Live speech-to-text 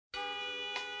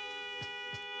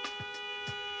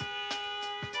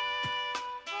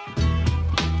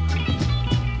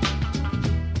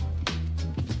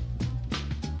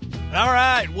All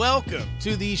right, welcome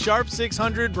to the Sharp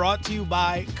 600 brought to you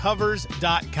by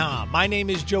Covers.com. My name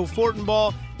is Joe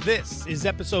Fortenbaugh. This is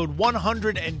episode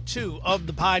 102 of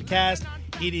the podcast.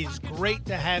 It is great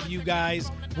to have you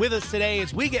guys with us today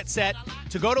as we get set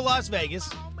to go to Las Vegas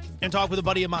and talk with a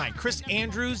buddy of mine. Chris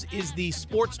Andrews is the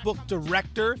sportsbook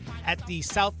director at the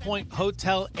South Point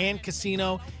Hotel and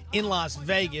Casino in Las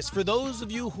Vegas. For those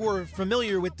of you who are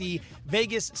familiar with the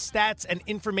Vegas Stats and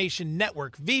Information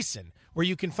Network, VSiN, where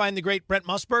you can find the great Brent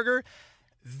Musburger,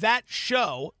 that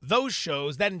show, those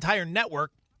shows, that entire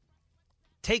network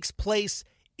takes place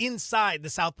inside the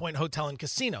South Point Hotel and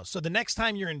Casino. So the next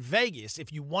time you're in Vegas,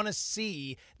 if you want to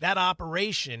see that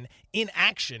operation in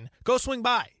action, go swing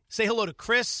by. Say hello to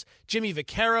Chris, Jimmy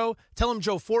Vaccaro. Tell him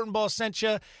Joe Fortenbaugh sent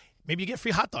you. Maybe you get a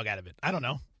free hot dog out of it. I don't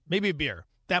know. Maybe a beer.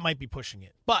 That might be pushing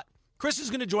it. But Chris is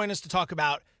going to join us to talk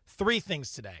about three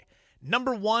things today.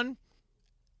 Number one,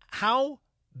 how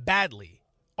badly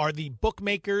are the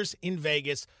bookmakers in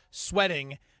Vegas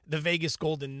sweating the Vegas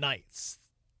Golden Knights?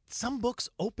 Some books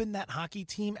opened that hockey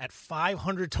team at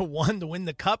 500-1 to win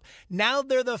the cup. Now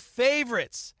they're the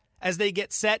favorites as they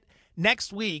get set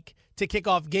next week to kick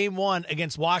off Game 1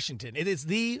 against Washington. It is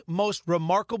the most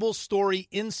remarkable story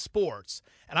in sports,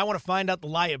 and I want to find out the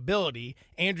liability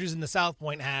Andrews and the South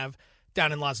Point have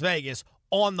down in Las Vegas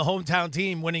on the hometown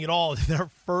team winning it all in their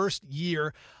first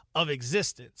year of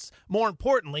existence. More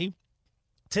importantly,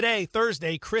 today,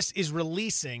 Thursday, Chris is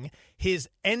releasing his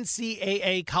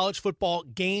NCAA college football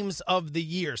games of the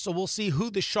year. So we'll see who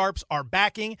the Sharps are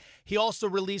backing. He also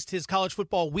released his college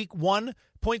football week 1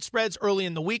 point spreads early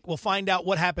in the week. We'll find out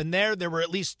what happened there. There were at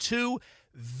least two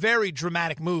very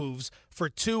dramatic moves for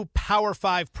two Power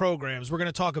 5 programs. We're going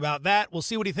to talk about that. We'll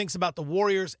see what he thinks about the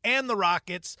Warriors and the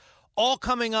Rockets, all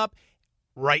coming up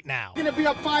right now. Going to be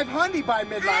up 500 by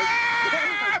midnight.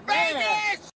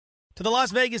 Vegas! To the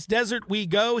Las Vegas desert we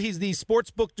go. He's the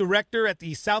sportsbook director at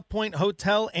the South Point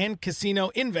Hotel and Casino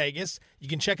in Vegas. You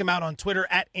can check him out on Twitter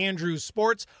at Andrews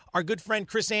Sports. Our good friend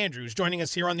Chris Andrews joining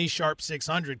us here on the Sharp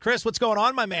 600. Chris, what's going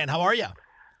on, my man? How are you?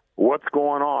 What's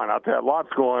going on? I'll tell you, lots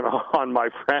going on, my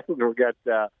friend. We've got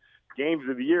games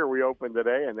of the year we opened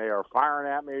today, and they are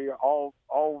firing at me all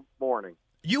morning.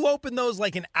 You opened those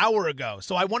like an hour ago,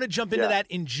 so I want to jump into that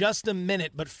in just a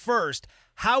minute. But first,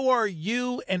 how are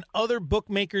you and other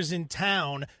bookmakers in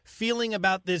town feeling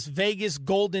about this Vegas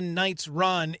Golden Knights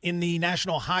run in the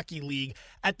National Hockey League?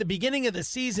 At the beginning of the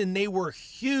season, they were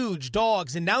huge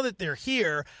dogs, and now that they're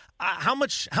here, how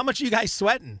much are you guys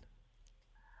sweating?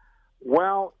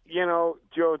 Well, you know,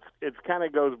 Joe, it kind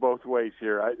of goes both ways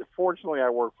here. Fortunately, I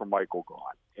work for Michael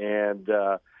Gahn, and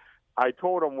I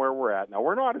told him where we're at. Now,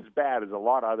 we're not as bad as a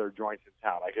lot of other joints in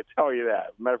town. I can tell you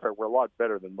that. Matter of fact, we're a lot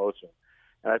better than most of them.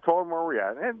 And I told him where we're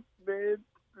at. And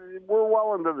we're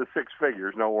well into the six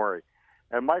figures, no worry.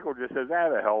 And Michael just says,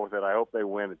 the hell with it. I hope they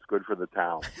win. It's good for the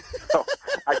town. So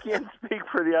I can't speak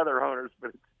for the other owners,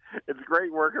 but it's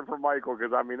great working for Michael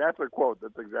because, I mean, that's a quote.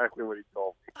 That's exactly what he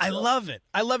told me. I love it.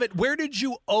 I love it. Where did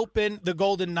you open the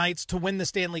Golden Knights to win the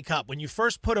Stanley Cup? When you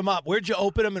first put them up, where'd you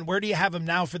open them, and where do you have them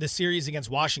now for the series against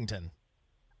Washington?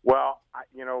 Well,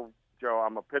 Joe,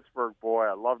 I'm a Pittsburgh boy.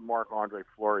 I love Marc-Andre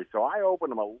Fleury, so I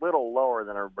opened them a little lower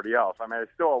than everybody else. I mean, I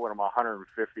still opened them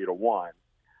 150-1.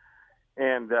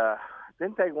 And it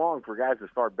didn't take long for guys to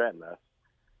start betting us.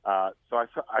 So I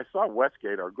saw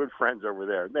Westgate, our good friends over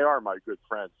there. And they are my good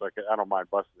friends, so I don't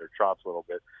mind busting their chops a little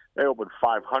bit. They opened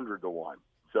 500-1.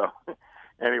 So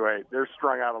anyway, they're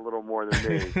strung out a little more than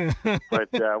me. But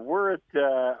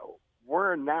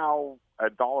we're now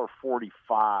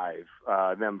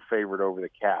 $1.45, them favored over the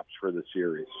Caps for the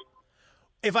series.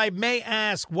 If I may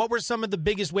ask, what were some of the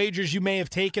biggest wagers you may have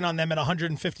taken on them at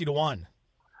 150-1?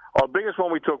 Well, the biggest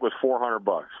one we took was $400.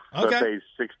 So okay. It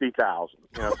pays $60,000.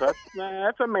 So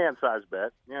that's a man-sized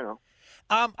bet.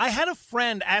 I had a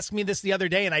friend ask me this the other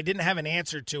day, and I didn't have an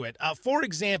answer to it. For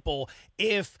example,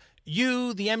 if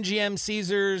you, the MGM,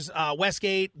 Caesars,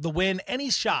 Westgate, the Wynn, any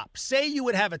shop, say you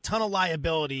would have a ton of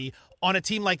liability on a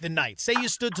team like the Knights. Say you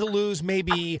stood to lose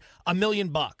maybe $1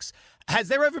 million. Has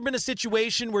there ever been a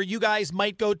situation where you guys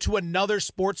might go to another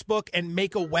sports book and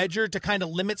make a wager to kind of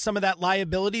limit some of that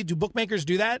liability? Do bookmakers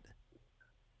do that?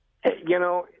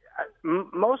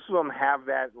 Most of them have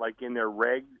that like in their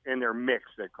mix.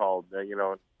 They called, I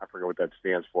forget what that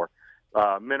stands for,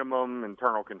 minimum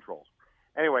internal controls.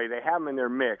 Anyway, they have them in their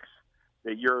mix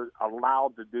that you're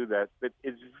allowed to do that, but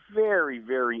it's very,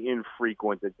 very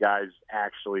infrequent that guys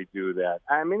actually do that.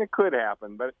 I mean, it could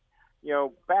happen, but,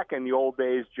 back in the old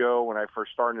days, Joe, when I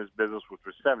first started this business, which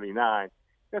was 79,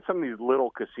 got some of these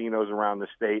little casinos around the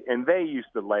state, and they used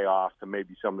to lay off to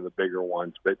maybe some of the bigger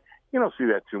ones, but you don't see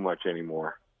that too much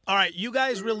anymore. All right, you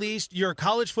guys released your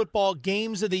college football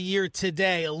games of the year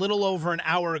today, a little over an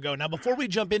hour ago. Now, before we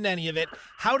jump into any of it,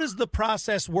 how does the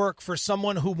process work for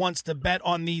someone who wants to bet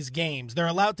on these games? They're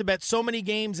allowed to bet so many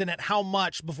games, and at how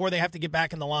much before they have to get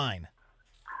back in the line?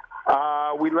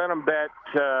 We let them bet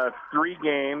 3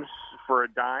 games for a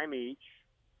dime each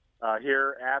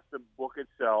here at the book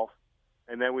itself,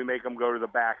 and then we make them go to the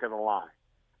back of the line.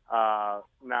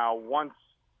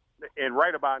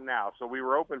 Right about now, so we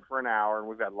were open for an hour, and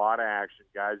we've got a lot of action,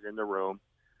 guys in the room.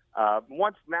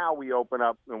 Once now we open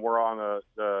up and we're on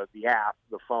the app,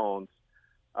 the phones,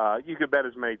 you can bet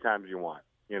as many times as you want.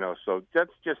 So that's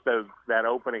just that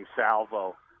opening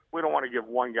salvo. We don't want to give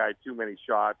one guy too many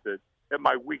shots at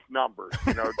my weak numbers,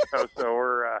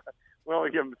 so we only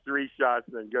give them 3 shots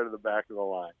and then go to the back of the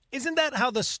line. Isn't that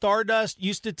how the Stardust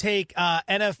used to take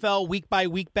NFL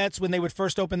week-by-week bets when they would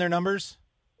first open their numbers?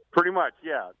 Pretty much,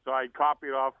 yeah. So I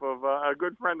copied off of a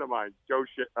good friend of mine,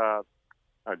 Scotty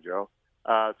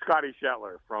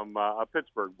Shetler from a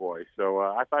Pittsburgh boy. So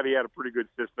I thought he had a pretty good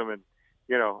system, and,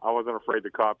 I wasn't afraid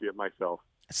to copy it myself.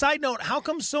 Side note, how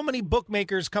come so many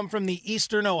bookmakers come from the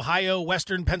eastern Ohio,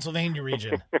 western Pennsylvania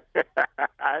region?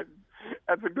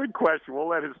 That's a good question. We'll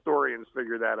let historians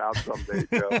figure that out someday,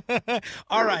 Joe.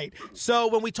 All right. So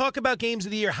when we talk about games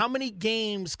of the year, how many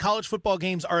games, college football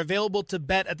games, are available to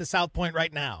bet at the South Point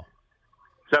right now?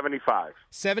 75.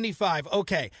 75.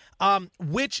 Okay.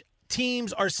 Which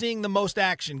teams are seeing the most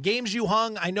action? Games you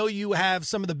hung, I know you have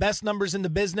some of the best numbers in the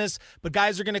business, but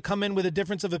guys are going to come in with a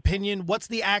difference of opinion. What's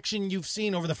the action you've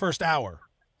seen over the first hour?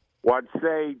 Well, I'd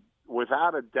say,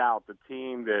 without a doubt, the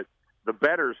team that the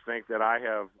bettors think that I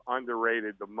have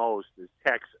underrated the most is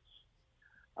Texas.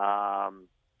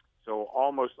 So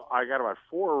I got about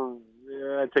 4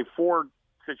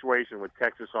 situations with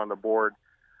Texas on the board.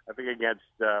 I think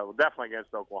definitely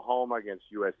against Oklahoma, against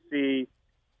USC,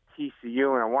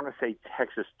 TCU, and I want to say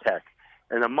Texas Tech.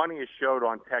 And the money is showed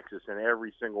on Texas in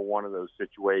every single one of those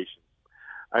situations.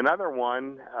 Another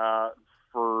one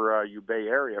for you Bay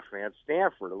Area fans,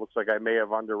 Stanford. It looks like I may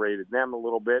have underrated them a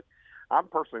little bit. I'm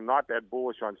personally not that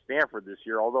bullish on Stanford this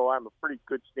year, although I'm a pretty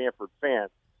good Stanford fan.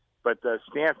 But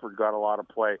Stanford got a lot of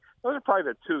play. Those are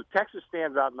probably the 2. Texas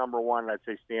stands out number 1, and I'd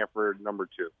say Stanford number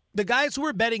 2. The guys who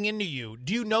are betting into you,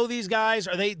 do you know these guys?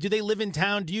 Do they live in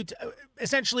town?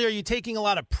 Essentially, are you taking a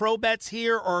lot of pro bets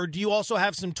here, or do you also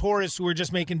have some tourists who are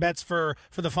just making bets for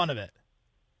the fun of it?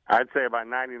 I'd say about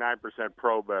 99%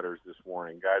 pro bettors this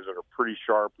morning, guys that are pretty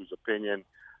sharp, whose opinion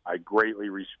I greatly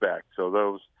respect.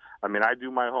 So I do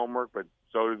my homework, but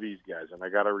so do these guys, and I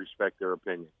got to respect their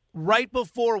opinion. Right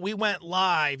before we went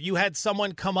live, you had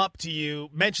someone come up to you,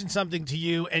 mention something to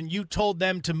you, and you told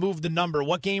them to move the number.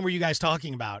 What game were you guys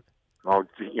talking about? Oh,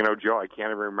 Joe, I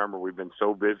can't even remember. We've been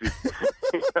so busy.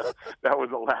 That was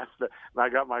the last. And I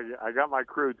got my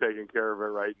crew taking care of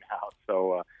it right now.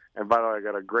 So, and by the way, I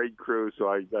got a great crew. So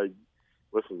I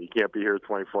listen. You can't be here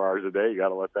 24 hours a day. You got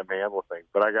to let them handle things.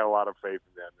 But I got a lot of faith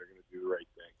in them. They're going to do the right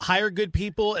thing. Hire good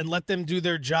people and let them do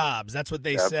their jobs. That's what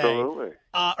they say. Absolutely.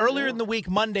 Earlier in the week,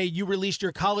 Monday, you released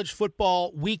your college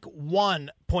football week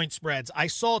 1 point spreads. I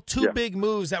saw 2 big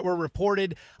moves that were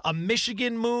reported, a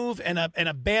Michigan move and a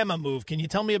Bama move. Can you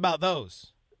tell me about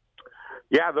those?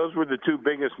 Yeah, those were the 2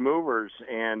 biggest movers.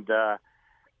 And, Joe,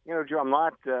 I'm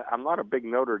not a big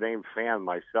Notre Dame fan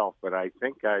myself, but I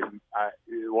think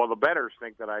the bettors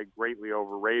think that I greatly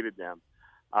overrated them.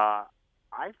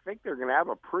 I think they're going to have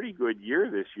a pretty good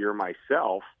year this year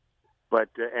myself,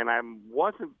 and I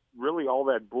wasn't really all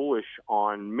that bullish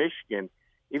on Michigan,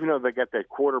 even though they got that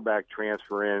quarterback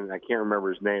transfer in. I can't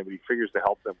remember his name, but he figures to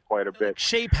help them quite a bit.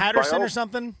 Shea Patterson or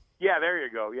something? Yeah, there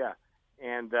you go, yeah.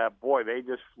 And, boy, they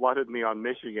just flooded me on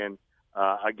Michigan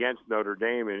against Notre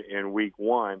Dame in week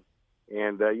 1.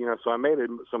 And, so I made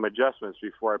some adjustments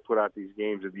before I put out these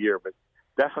games of the year. But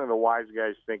definitely the wise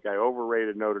guys think I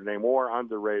overrated Notre Dame or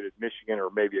underrated Michigan, or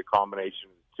maybe a combination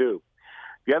of the 2.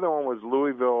 The other one was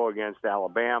Louisville against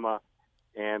Alabama.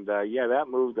 And, that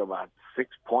moved about 6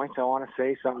 points, I want to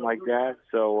say, something like that.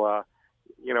 So,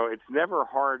 it's never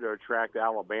hard to attract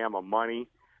Alabama money.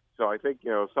 So I think,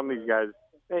 some of these guys,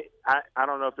 I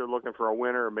don't know if they're looking for a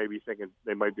winner or maybe thinking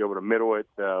they might be able to middle it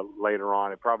later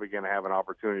on. They're probably going to have an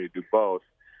opportunity to do both.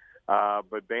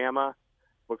 But Bama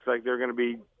looks like they're going to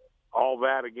be all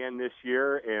that again this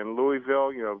year. And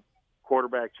Louisville,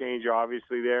 quarterback change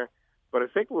obviously there. But I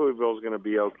think Louisville is going to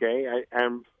be okay.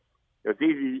 It's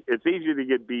easy to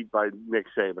get beat by Nick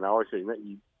Saban. I always say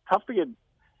tough to get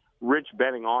rich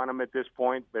betting on him at this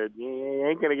point, but you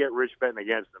ain't going to get rich betting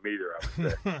against him either, I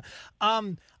would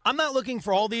say. I'm not looking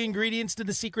for all the ingredients to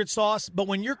the secret sauce, but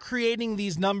when you're creating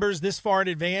these numbers this far in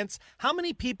advance, how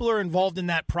many people are involved in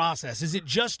that process? Is it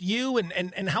just you,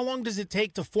 and how long does it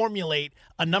take to formulate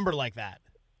a number like that?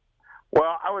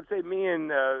 Well, I would say me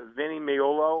and Vinny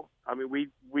Miolo, I mean,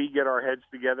 we get our heads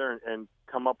together and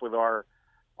come up with our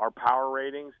power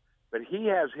ratings, but he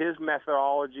has his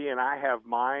methodology and I have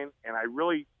mine, and I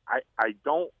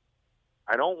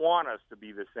don't want us to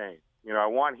be the same. You know, I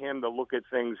want him to look at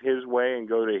things his way and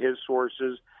go to his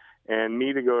sources, and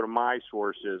me to go to my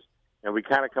sources, and we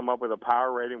kind of come up with a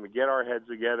power rating. We get our heads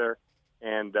together,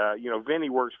 and Vinny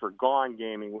works for Gone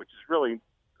Gaming, which is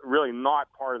really not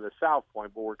part of the South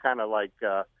Point, but we're kind of like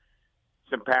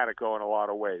simpatico in a lot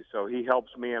of ways. So he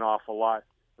helps me an awful lot,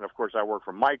 and of course I work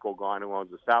for Michael Gone, who owns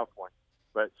the South Point.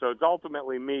 But so it's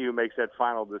ultimately me who makes that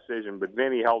final decision, but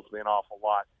Vinny helps me an awful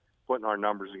lot putting our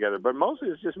numbers together. But mostly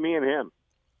it's just me and him.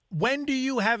 When do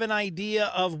you have an idea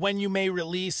of when you may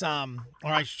release, or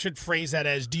I should phrase that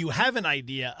as, do you have an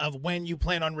idea of when you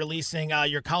plan on releasing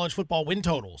your college football win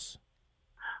totals?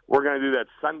 We're going to do that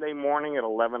Sunday morning at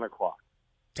 11 o'clock.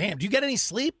 Damn, do you get any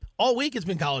sleep? All week it's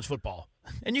been college football.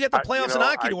 And you got the playoffs and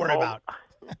hockey to worry about.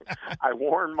 I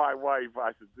warned my wife,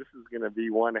 I said, this is going to be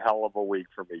one hell of a week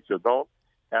for me, so don't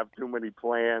have too many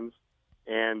plans.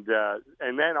 And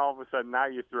then all of a sudden now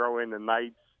you throw in the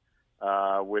nights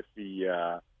with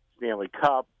the Stanley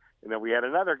Cup. And then we had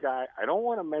another guy. I don't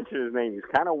want to mention his name. He's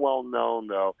kind of well known,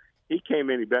 though. He came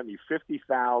in. He bet me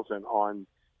 $50,000 on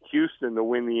Houston to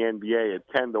win the NBA at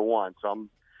 10-1. So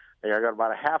I got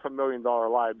about a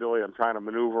 $500,000 liability. I'm trying to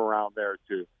maneuver around there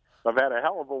too. So I've had a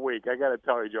hell of a week, I got to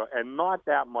tell you, Joe, and not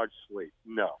that much sleep.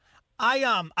 No.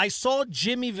 I saw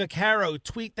Jimmy Vaccaro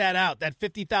tweet that out, that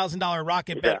 $50,000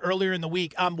 rocket bet earlier in the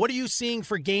week. What are you seeing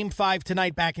for Game 5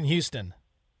 tonight back in Houston?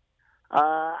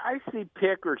 I see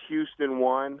Pick or Houston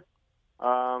 1.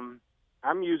 I'm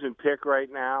using Pick right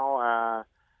now.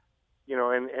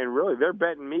 And really they're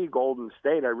betting me Golden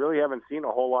State. I really haven't seen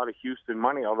a whole lot of Houston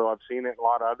money, although I've seen it in a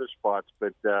lot of other spots.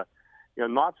 But,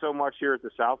 not so much here at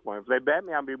the South Point. If they bet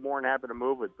me, I'd be more than happy to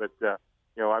move it. But,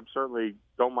 I certainly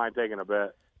don't mind taking a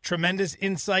bet. Tremendous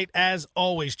insight as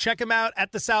always. Check him out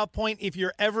at the South Point if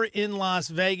you're ever in Las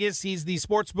Vegas. He's the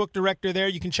sportsbook director there.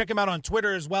 You can check him out on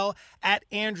Twitter as well, at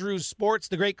Andrews Sports.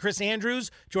 The great Chris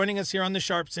Andrews joining us here on the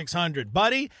Sharp 600.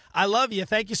 Buddy, I love you.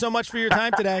 Thank you so much for your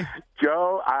time today.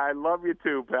 Joe, I love you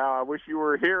too, pal. I wish you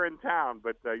were here in town,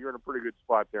 but you're in a pretty good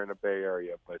spot there in the Bay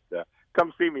Area. But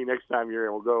come see me next time you're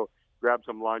here. We'll go grab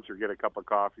some lunch or get a cup of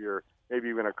coffee or maybe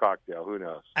even a cocktail. Who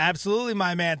knows? Absolutely,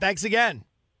 my man. Thanks again.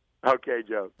 Okay,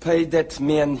 Joe. Pay that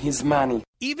man his money.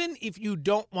 Even if you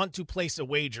don't want to place a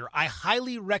wager, I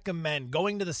highly recommend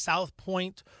going to the South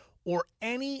Point or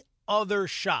any other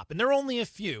shop. And there are only a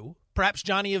few. Perhaps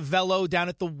Johnny Avello down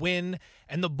at the Wynn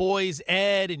and the boys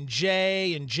Ed and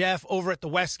Jay and Jeff over at the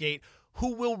Westgate,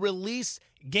 who will release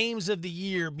games of the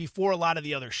year before a lot of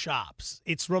the other shops.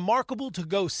 It's remarkable to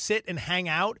go sit and hang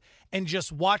out and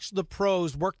just watch the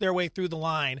pros work their way through the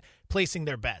line, placing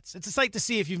their bets. It's a sight to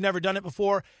see if you've never done it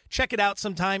before. Check it out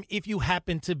sometime if you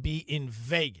happen to be in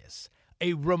Vegas.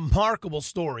 A remarkable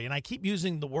story, and I keep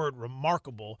using the word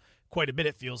remarkable quite a bit,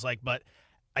 it feels like, but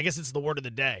I guess it's the word of the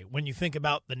day. When you think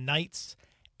about the Knights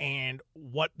and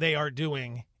what they are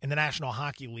doing in the National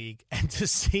Hockey League, and to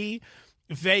see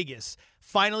Vegas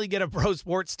finally get a pro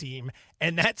sports team,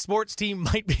 and that sports team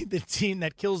might be the team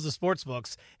that kills the sports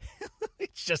books.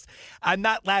 It's just, I'm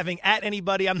not laughing at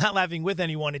anybody. I'm not laughing with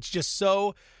anyone. It's just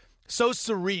so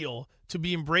surreal to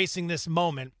be embracing this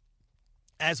moment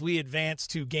as we advance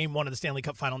to Game 1 of the Stanley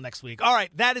Cup Final next week. All right,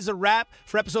 that is a wrap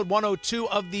for episode 102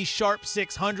 of the Sharp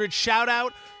 600. Shout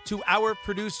out to our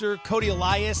producer, Cody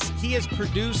Elias. He has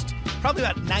produced probably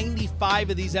about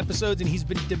 95 of these episodes, and he's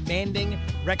been demanding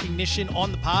recognition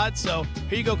on the pod. So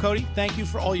here you go, Cody. Thank you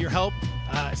for all your help.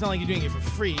 It's not like you're doing it for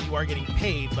free. You are getting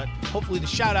paid, but hopefully the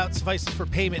shout-out suffices for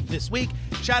payment this week.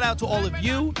 Shout out to all of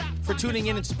you for tuning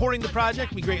in and supporting the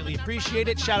project. We greatly appreciate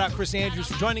it. Shout out Chris Andrews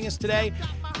for joining us today.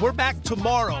 We're back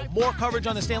tomorrow. More coverage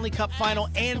on the Stanley Cup Final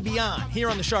and beyond here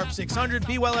on the Sharp 600.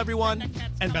 Be well, everyone,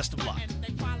 and best of luck.